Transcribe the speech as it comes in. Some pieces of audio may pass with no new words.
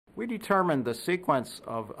We determined the sequence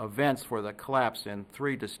of events for the collapse in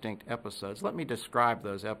 3 distinct episodes. Let me describe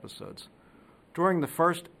those episodes. During the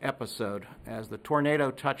first episode, as the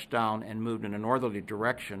tornado touched down and moved in a northerly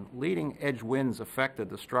direction, leading edge winds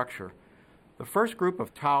affected the structure. The first group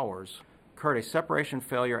of towers occurred a separation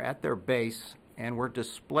failure at their base and were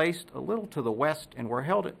displaced a little to the west and were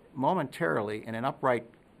held momentarily in an upright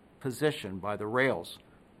position by the rails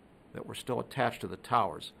that were still attached to the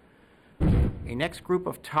towers. A next group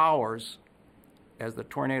of towers, as the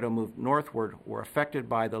tornado moved northward, were affected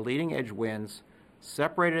by the leading edge winds,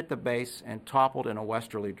 separated at the base and toppled in a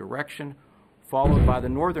westerly direction, followed by the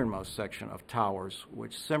northernmost section of towers,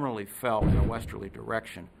 which similarly fell in a westerly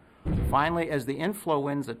direction. Finally, as the inflow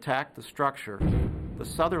winds attacked the structure, the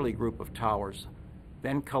southerly group of towers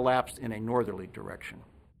then collapsed in a northerly direction.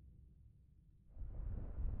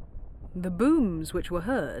 The booms which were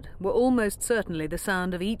heard were almost certainly the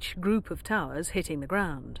sound of each group of towers hitting the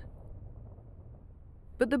ground.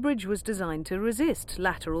 But the bridge was designed to resist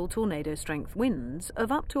lateral tornado-strength winds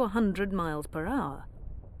of up to 100 miles per hour.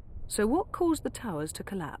 So what caused the towers to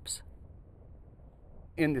collapse?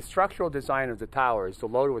 In the structural design of the towers, the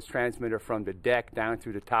load was transmitted from the deck down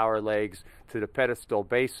through the tower legs to the pedestal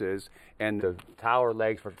bases, and the tower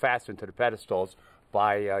legs were fastened to the pedestals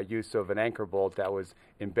by use of an anchor bolt that was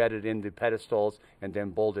embedded in the pedestals and then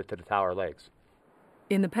bolted to the tower legs.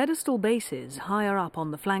 In the pedestal bases higher up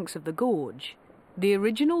on the flanks of the gorge, the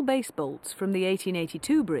original base bolts from the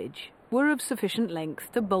 1882 bridge were of sufficient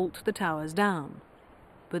length to bolt the towers down.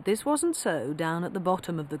 But this wasn't so down at the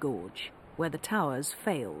bottom of the gorge, where the towers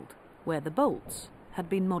failed, where the bolts had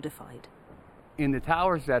been modified. In the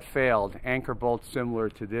towers that failed, anchor bolts similar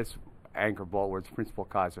to this anchor bolt were the principal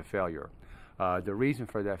cause of failure. The reason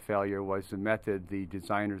for that failure was the method the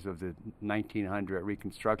designers of the 1900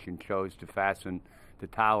 reconstruction chose to fasten the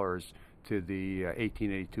towers to the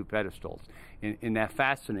 1882 pedestals. In that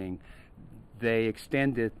fastening, they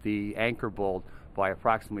extended the anchor bolt by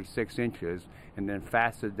approximately 6 inches and then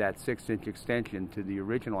fastened that 6-inch extension to the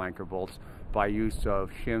original anchor bolts by use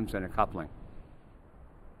of shims and a coupling.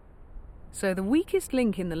 So the weakest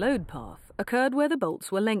link in the load path occurred where the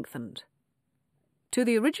bolts were lengthened. To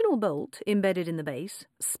the original bolt embedded in the base,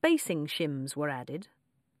 spacing shims were added,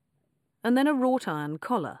 and then a wrought iron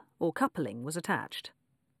collar or coupling was attached.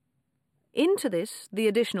 Into this, the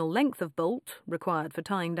additional length of bolt required for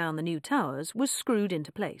tying down the new towers was screwed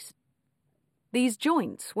into place. These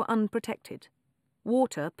joints were unprotected.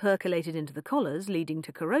 Water percolated into the collars, leading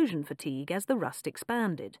to corrosion fatigue as the rust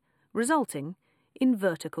expanded, resulting in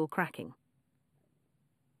vertical cracking.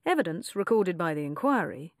 Evidence recorded by the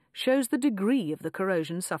inquiry shows the degree of the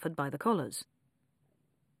corrosion suffered by the collars.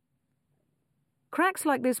 Cracks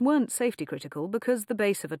like this weren't safety critical because the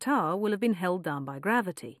base of a tower will have been held down by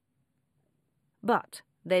gravity. But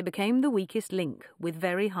they became the weakest link with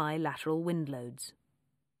very high lateral wind loads.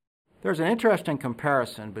 There's an interesting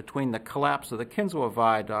comparison between the collapse of the Kinzua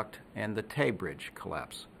Viaduct and the Tay Bridge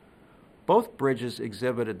collapse. Both bridges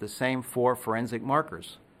exhibited the same 4 forensic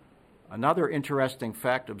markers. Another interesting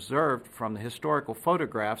fact observed from the historical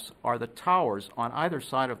photographs are the towers on either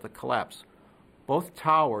side of the collapse. Both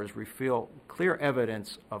towers reveal clear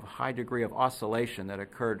evidence of a high degree of oscillation that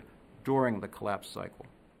occurred during the collapse cycle.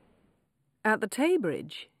 At the Tay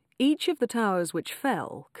Bridge, each of the towers which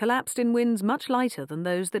fell collapsed in winds much lighter than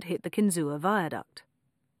those that hit the Kinzua Viaduct.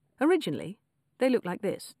 Originally, they looked like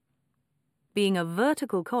this. Being a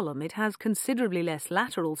vertical column, it has considerably less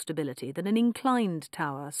lateral stability than an inclined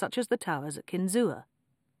tower, such as the towers at Kinzua.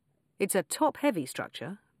 It's a top-heavy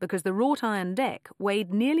structure because the wrought iron deck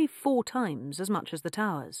weighed nearly 4 times as much as the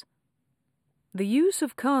towers. The use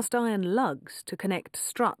of cast iron lugs to connect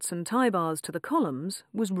struts and tie bars to the columns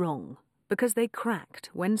was wrong because they cracked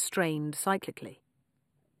when strained cyclically.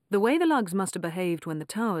 The way the lugs must have behaved when the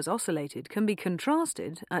towers oscillated can be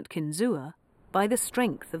contrasted at Kinzua by the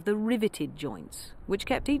strength of the riveted joints, which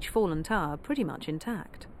kept each fallen tower pretty much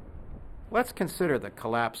intact. Let's consider the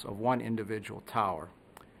collapse of one individual tower.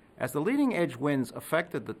 As the leading edge winds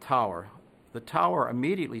affected the tower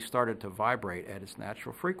immediately started to vibrate at its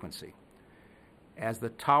natural frequency. As the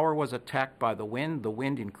tower was attacked by the wind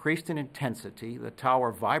increased in intensity, the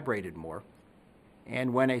tower vibrated more,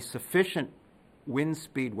 and when a sufficient wind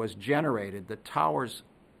speed was generated, the towers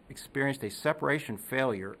experienced a separation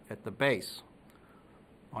failure at the base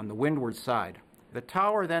on the windward side. The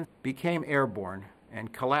tower then became airborne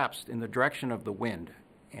and collapsed in the direction of the wind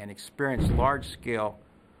and experienced large-scale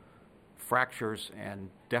fractures and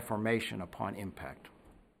deformation upon impact.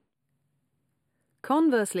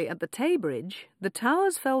 Conversely, at the Tay Bridge, the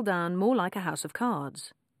towers fell down more like a house of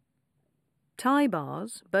cards. Tie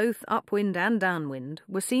bars, both upwind and downwind,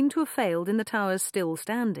 were seen to have failed in the towers still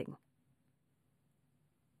standing.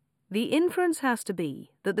 The inference has to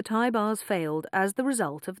be that the tie bars failed as the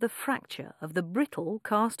result of the fracture of the brittle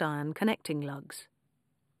cast iron connecting lugs.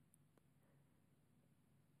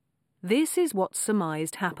 This is what's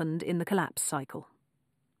surmised happened in the collapse cycle.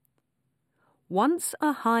 Once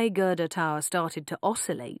a high girder tower started to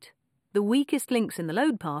oscillate, the weakest links in the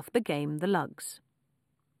load path became the lugs.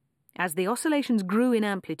 As the oscillations grew in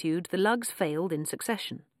amplitude, the lugs failed in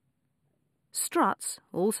succession. Struts,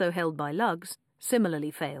 also held by lugs, similarly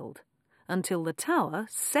failed, until the tower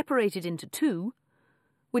separated into two,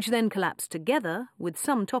 which then collapsed together, with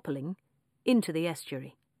some toppling, into the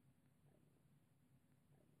estuary.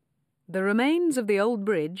 The remains of the old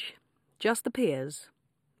bridge, just the piers,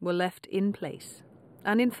 were left in place,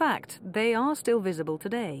 and in fact they are still visible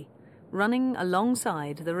today, running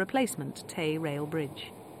alongside the replacement Tay rail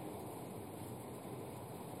bridge.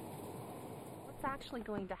 What's actually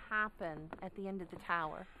going to happen at the end of the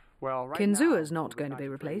tower? Well, right Kinzua now, is not we're going to be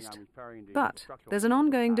concentrating replaced, on repairing the but structural there's an conditions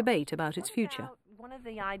ongoing of the tower. debate about its future. One of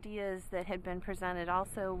the ideas that had been presented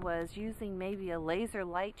also was using maybe a laser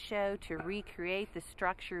light show to recreate the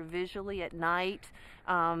structure visually at night.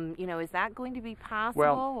 Is that going to be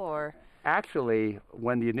possible, or? Actually,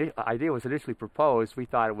 when the idea was initially proposed, we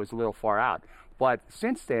thought it was a little far out. But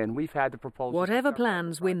since then, we've had the proposal. Whatever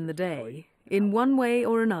plans win the day, in one way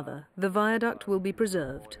or another, the viaduct will be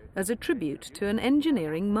preserved as a tribute to an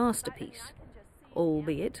engineering masterpiece,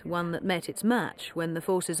 albeit one that met its match when the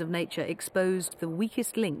forces of nature exposed the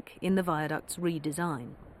weakest link in the viaduct's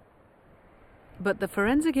redesign. But the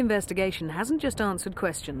forensic investigation hasn't just answered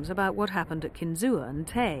questions about what happened at Kinzua and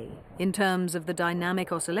Tay in terms of the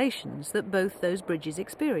dynamic oscillations that both those bridges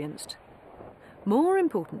experienced. More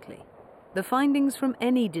importantly, the findings from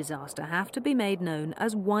any disaster have to be made known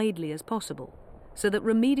as widely as possible, so that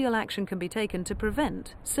remedial action can be taken to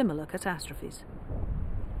prevent similar catastrophes.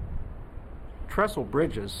 Trestle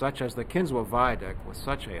bridges, such as the Kinzua Viaduct, with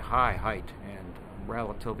such a high height and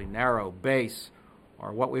relatively narrow base,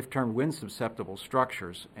 are what we've termed wind-susceptible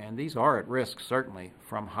structures, and these are at risk, certainly,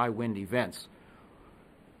 from high wind events.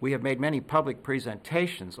 We have made many public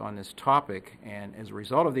presentations on this topic, and as a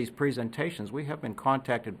result of these presentations, we have been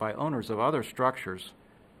contacted by owners of other structures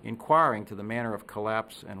inquiring to the manner of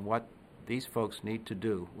collapse and what these folks need to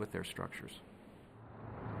do with their structures.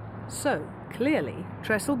 So, clearly,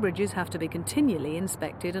 trestle bridges have to be continually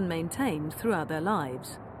inspected and maintained throughout their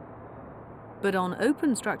lives. But on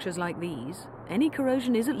open structures like these, any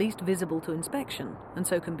corrosion is at least visible to inspection, and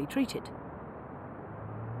so can be treated.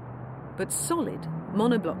 But solid,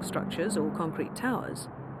 monoblock structures or concrete towers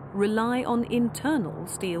rely on internal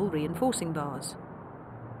steel reinforcing bars.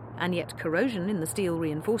 And yet corrosion in the steel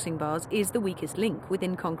reinforcing bars is the weakest link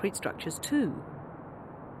within concrete structures too.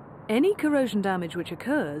 Any corrosion damage which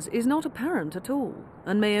occurs is not apparent at all,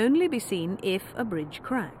 and may only be seen if a bridge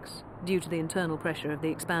cracks, due to the internal pressure of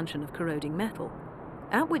the expansion of corroding metal,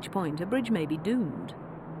 at which point a bridge may be doomed.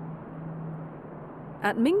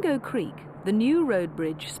 At Mingo Creek, the new road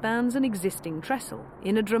bridge spans an existing trestle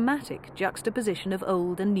in a dramatic juxtaposition of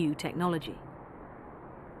old and new technology.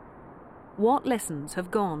 What lessons have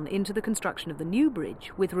gone into the construction of the new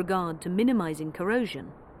bridge with regard to minimizing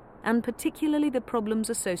corrosion, and particularly the problems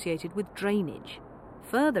associated with drainage,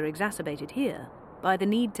 further exacerbated here by the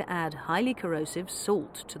need to add highly corrosive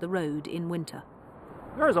salt to the road in winter?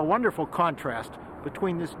 There is a wonderful contrast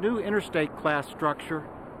between this new interstate class structure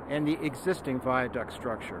and the existing viaduct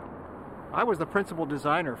structure. I was the principal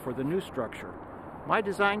designer for the new structure. My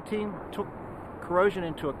design team took corrosion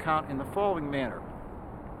into account in the following manner.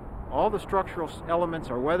 All the structural elements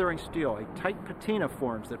are weathering steel. A tight patina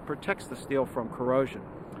forms that protects the steel from corrosion.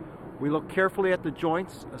 We look carefully at the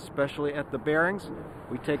joints, especially at the bearings.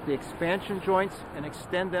 We take the expansion joints and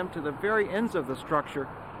extend them to the very ends of the structure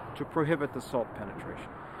to prohibit the salt penetration.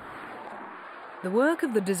 The work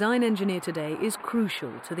of the design engineer today is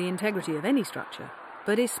crucial to the integrity of any structure,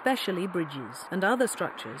 but especially bridges and other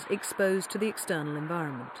structures exposed to the external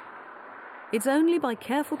environment. It's only by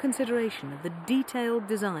careful consideration of the detailed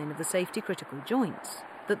design of the safety-critical joints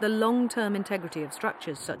that the long-term integrity of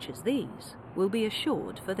structures such as these will be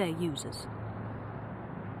assured for their users.